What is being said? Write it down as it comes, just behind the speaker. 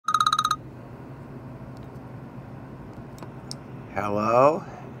Hello?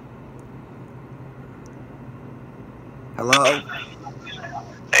 Hello? Hey,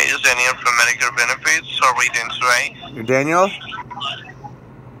 this is Daniel from Medicare Benefits. How are you doing today? You're Daniel?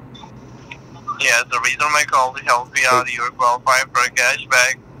 Yeah, the reason I called to help you out, you're qualified for a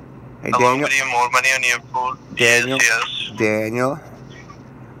cashback. Hey, Along Daniel? with you, more money on your food. Daniel? Yes. Daniel?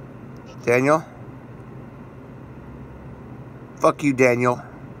 Daniel? Fuck you, Daniel.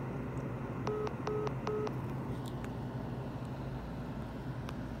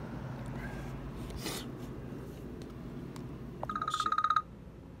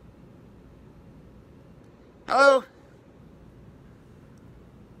 Hello?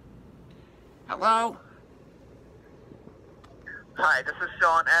 Hello? Hi, this is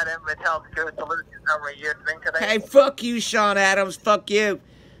Sean Adam with Healthcare Solutions. How are you doing today? Hey, fuck you, Sean Adams. Fuck you.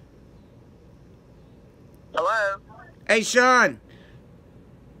 Hello? Hey, Sean.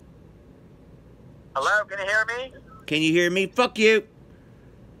 Hello, can you hear me? Can you hear me? Fuck you.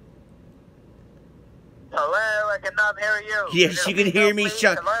 Hello, I cannot hear you. Yes, you can hear me,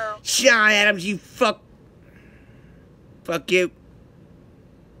 Sean. Hello? Sean Adams, you fuck. Fuck you.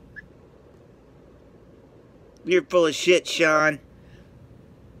 You're full of shit, Sean.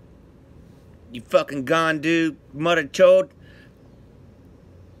 You fucking gone dude, mother toad.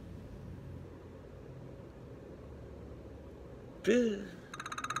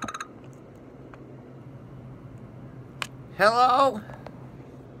 Hello?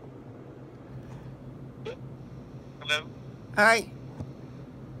 Hello? Hi.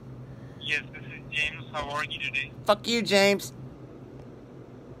 Yes, this is James. How are you today? Fuck you, James.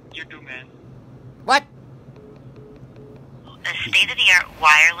 You too, man. What? A state-of-the-art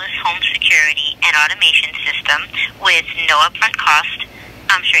wireless home security and automation system with no upfront cost.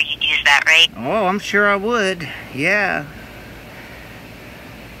 I'm sure you'd use that, right? Oh, I'm sure I would. Yeah.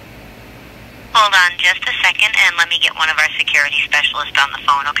 Hold on just a second and let me get one of our security specialists on the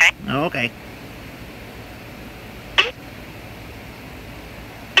phone, okay? Oh, okay.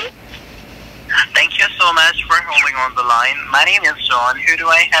 Thank you so much for holding on the line. My name is John. Who do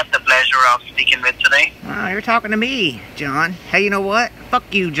I have the pleasure of speaking with today? Oh, you're talking to me, John. Hey, you know what?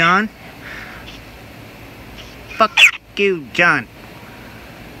 Fuck you, John. Fuck you, John.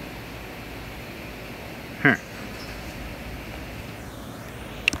 Huh.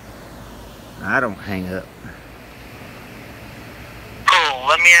 I don't hang up. Cool.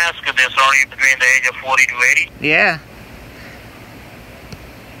 Let me ask you this. Are you between the age of 40 to 80? Yeah.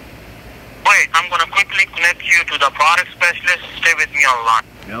 Wait, I'm going to quickly connect you to the product specialist. Stay with me online.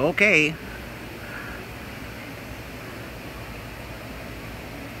 Okay.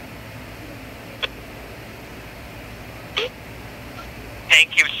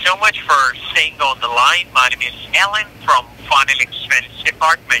 Thank you so much for staying on the line. My name is Alan from Final Expense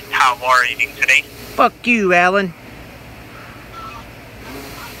Department. How are you doing today? Fuck you, Alan.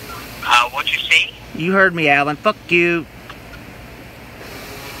 What you say? You heard me, Alan. Fuck you.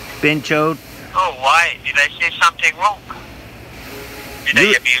 Benchode. Oh, why? Did I say something wrong? Did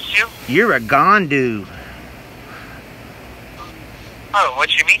I abuse you? You're a gondu. Oh,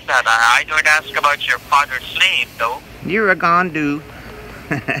 what you mean by that? I don't ask about your father's name, though. You're a gondu.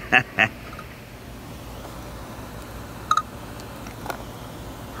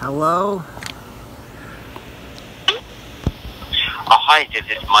 Hello? Hi, this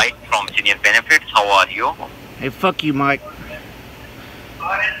is Mike from Senior Benefits. How are you? Hey, fuck you, Mike.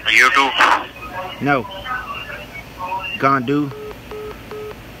 You too. No. Gondu.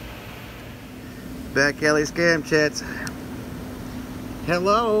 Back alley scam chats.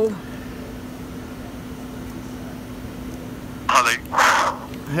 Hello? Hello.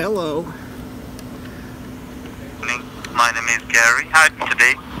 Hello? My name is Gary. How are you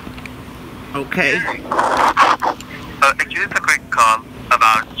today? Okay. Actually, it's a quick call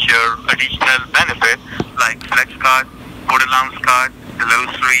about your additional benefit like flex card, food allowance card,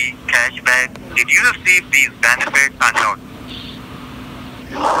 grocery, cashback. Did you receive these benefits or not?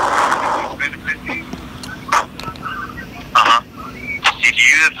 Did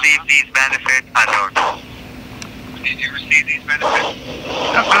you receive these benefits or not? Did you receive these benefits?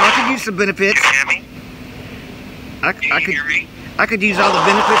 I could use some benefits. Can you hear me? I could use all the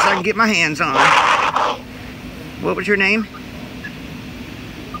benefits I can get my hands on. What was your name?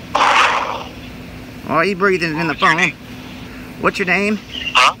 Why are you breathing in the phone? What's your name?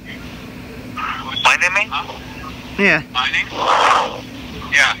 Huh? My name is? Yeah. My name?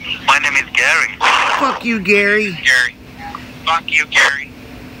 Yeah. My name is Gary. Fuck you, Gary. Gary. Fuck you, Gary.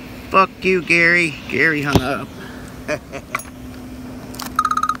 Fuck you, Gary. Gary hung up.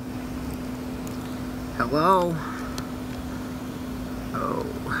 Hello? Oh.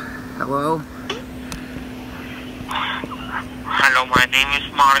 Hello? Hello, my name is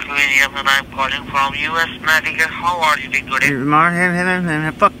Mark Williams and I'm calling from US Medical. How are you doing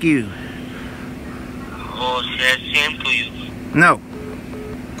today? Fuck you. Oh, same to you. No.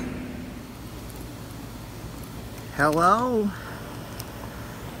 Hello?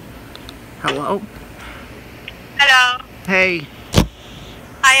 Hello? Hello. Hey.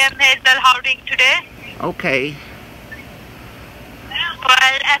 I am Hazel. How are you doing today? Okay. Well,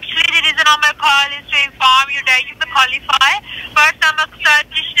 actually, the reason of my call is to inform you that you may qualify for some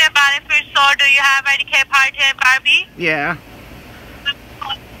additional benefits. So, do you have Medicare Part A and Part B? Yeah.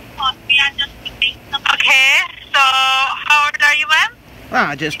 Okay. So, how old are you, ma'am? Well,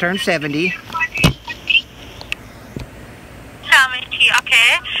 I just turned 70. 70.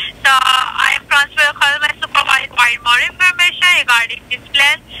 Okay. So, I am transferring a call to my supervisor to provide more information regarding this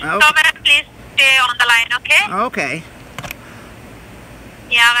plan. Okay. So, ma'am, please stay on the line, okay? Okay.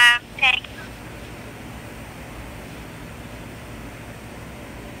 Yeah, ma'am. Thanks.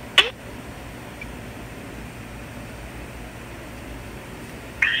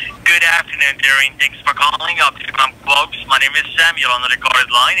 Good afternoon, dearie. Thanks for calling up to Club Quotes. My name is Samuel on the recorded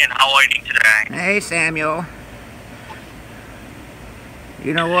line, and how are you doing today? Hey, Samuel.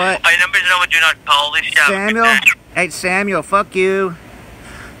 You know what? My number is number do not call this. Samuel? Hey, Samuel, fuck you.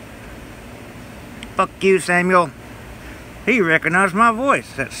 Fuck you, Samuel. He recognized my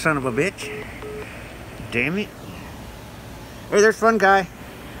voice, that son of a bitch. Damn it. Hey, there's Fun Guy.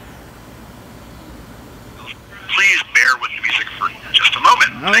 Please bear with the music for just a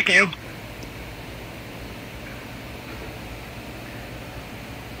moment. Thank Okay. you.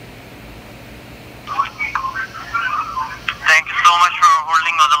 Thank you so much for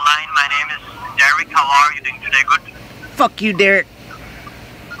holding on the line. My name is Derek. How are you doing today? Good? Fuck you, Derek.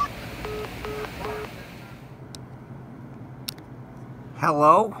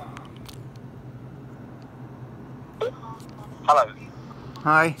 Hello? Hello.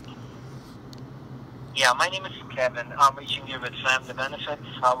 Hi. Yeah, my name is Kevin. I'm reaching you with Family Benefits.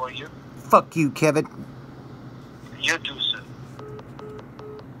 How are you? Fuck you, Kevin. You too, sir.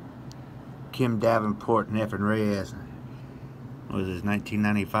 Kim Davenport and F. and Reyes. What was this,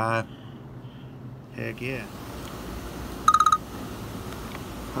 1995? Heck yeah.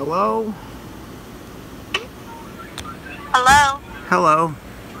 Hello? Hello. Hello.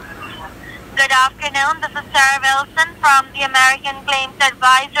 Good afternoon. This is Sarah Wilson from the American Claims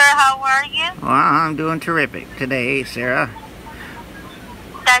Advisor. How are you? Well, I'm doing terrific today, Sarah.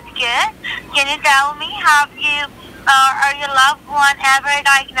 That's good. Can you tell me, have you or your loved one ever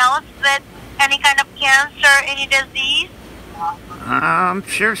diagnosed with any kind of cancer, any disease? I'm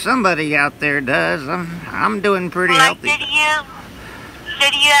sure somebody out there does. I'm doing pretty Like, healthy.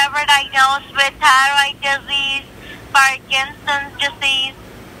 did you ever diagnosed with thyroid disease, Parkinson's disease?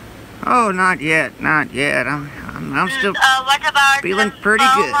 Oh, not yet, not yet. I'm still What about feeling pretty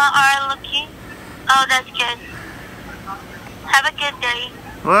good. Or looking? Oh, that's good. Have a good day.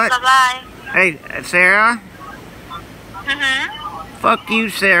 What? Bye-bye. Hey, Sarah? Mm-hmm. Fuck you,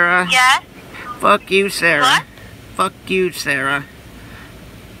 Sarah. Yes? Fuck you, Sarah. What? Fuck you, Sarah.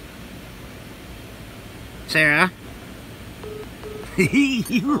 Sarah?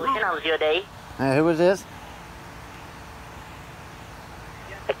 How was your day? Who was this?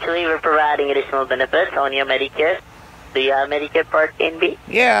 Actually, we're providing additional benefits on your Medicare. Do you have Medicare Part A and B?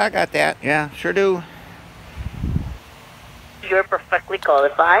 Yeah, I got that. Yeah, sure do. You're perfectly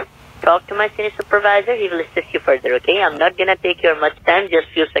qualified. Talk to my senior supervisor. He will assist you further, okay? I'm not gonna take your much time, just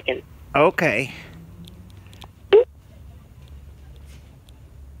few seconds. Okay.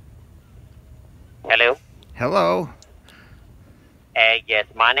 Hello. Hello. Yes,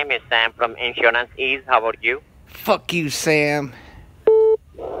 my name is Sam from Insurance Ease. How about you? Fuck you, Sam.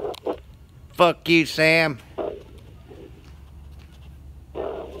 Fuck you, Sam.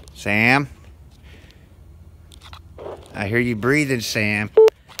 Sam? I hear you breathing, Sam.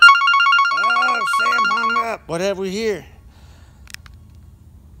 Oh, Sam hung up. What have we here?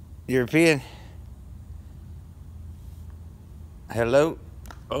 European. Hello?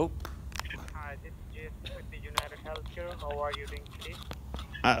 Oh. Hi, this is Jason with the United Healthcare. How are you doing today?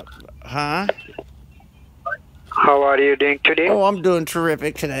 Huh? How are you doing today? Oh, I'm doing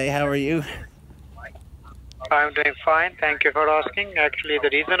terrific today. How are you? I'm doing fine. Thank you for asking. Actually, the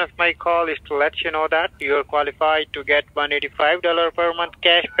reason of my call is to let you know that you are qualified to get $185 per month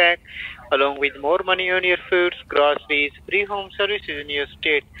cash back, along with more money on your foods, groceries, free home services in your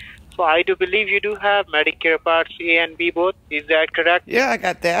state. So I do believe you do have Medicare Parts A and B both. Is that correct? Yeah, I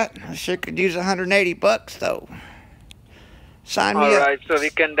got that. I sure could use $180 though. Sign me All up. right, so we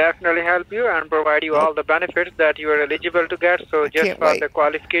can definitely help you and provide you all the benefits that you are eligible to get. So just can't for wait. the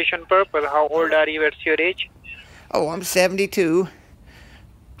qualification purpose, how old are you at your age? Oh, I'm 72.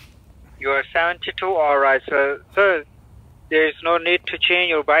 You are 72. All right, sir. Sir, there is no need to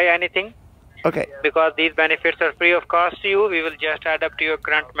change or buy anything. Okay. Because these benefits are free of cost to you. We will just add up to your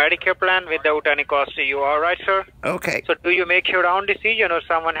current Medicare plan without any cost to you. All right, sir? Okay. So do you make your own decision or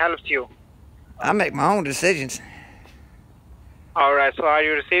someone helps you? I make my own decisions. All right, so are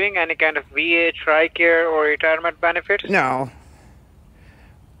you receiving any kind of VA, TRICARE, or retirement benefits? No.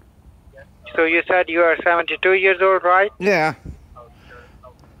 So you said you are 72 years old, right? Yeah.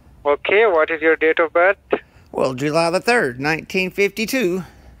 Okay, what is your date of birth? Well, July the 3rd, 1952.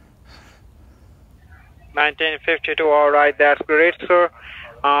 1952, all right, that's great, sir.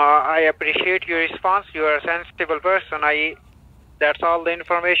 I appreciate your response. You are a sensible person. That's all the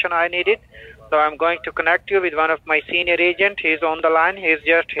information I needed. So I'm going to connect you with one of my senior agents. He's on the line. He's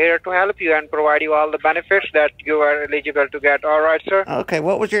just here to help you and provide you all the benefits that you are eligible to get. All right, sir? Okay,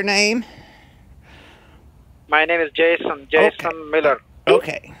 what was your name? My name is Jason Miller.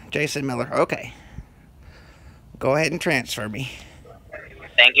 Okay, Jason Miller. Okay. Go ahead and transfer me.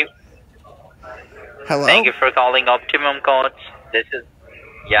 Thank you. Hello? Thank you for calling Optimum Codes.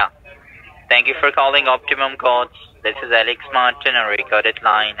 Thank you for calling Optimum Codes. This is Alex Martin, a recorded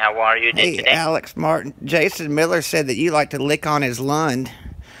line. How are you Hey, today? Alex Martin. Jason Miller said that you like to lick on his lund.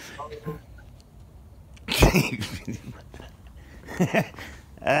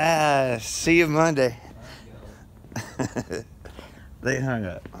 See you Monday. They hung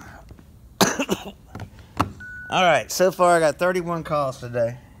up. All right, so far I got 31 calls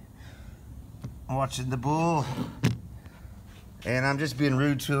today. I'm watching the bull, and I'm just being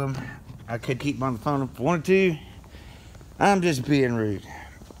rude to him. I could keep him on the phone if I wanted to. I'm just being rude.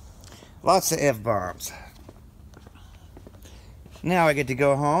 Lots of F-bombs. Now I get to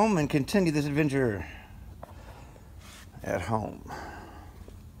go home and continue this adventure at home.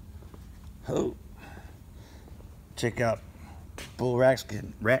 Oh. Check out Bull Rex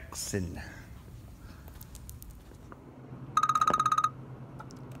and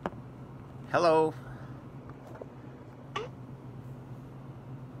hello.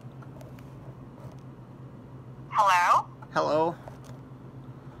 Hello? Hello.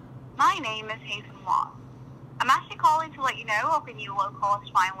 My name is Hazen Moss. I'm actually calling to let you know of a new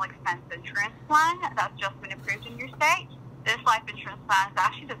low-cost final expense insurance plan that's just been approved in your state. This life insurance plan is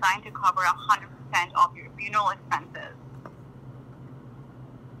actually designed to cover 100% of your funeral expenses.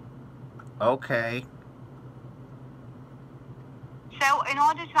 Okay. So in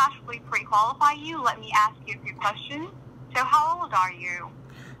order to actually pre-qualify you, let me ask you a few questions. So how old are you?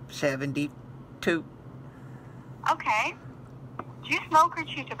 72. Okay. Do you smoke or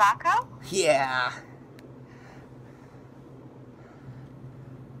chew tobacco? Yeah.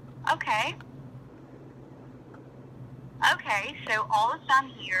 Okay. Okay, so all is done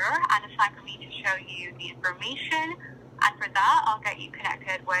here, and it's time for me to show you the information. And for that, I'll get you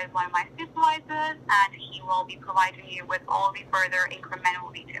connected with one of my supervisors, and he will be providing you with all the further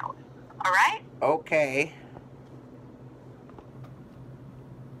incremental details. All right? Okay.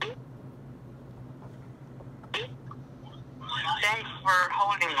 Thanks for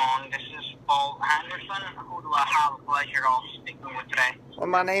holding on. This is Paul Anderson. Who do I have the pleasure of speaking with today? Well,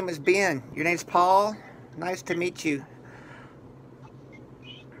 my name is Ben. Your name's Paul. Nice to meet you.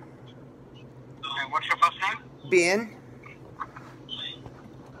 And what's your first name? Ben.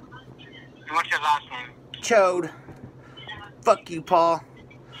 And what's your last name? Chode. Fuck you, Paul.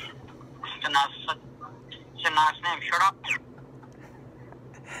 It's a nice name. Shut up.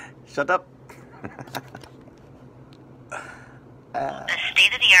 Shut up. A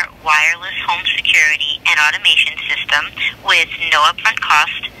state-of-the-art wireless home security and automation system with no upfront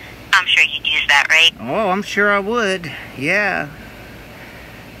cost. I'm sure you'd use that, right? Oh, I'm sure I would. Yeah.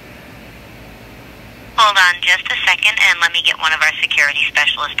 Hold on just a second and let me get one of our security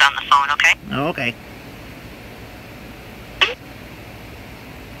specialists on the phone, okay? Okay.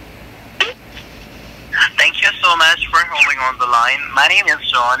 Thank you so much for holding on the line. My name is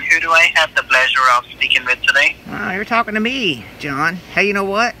John. Who do I have the pleasure of speaking with today? Oh, you're talking to me, John. Hey, you know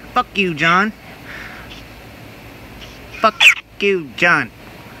what? Fuck you, John. Fuck you, John.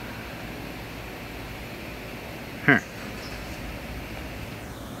 Huh.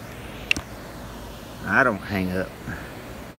 I don't hang up.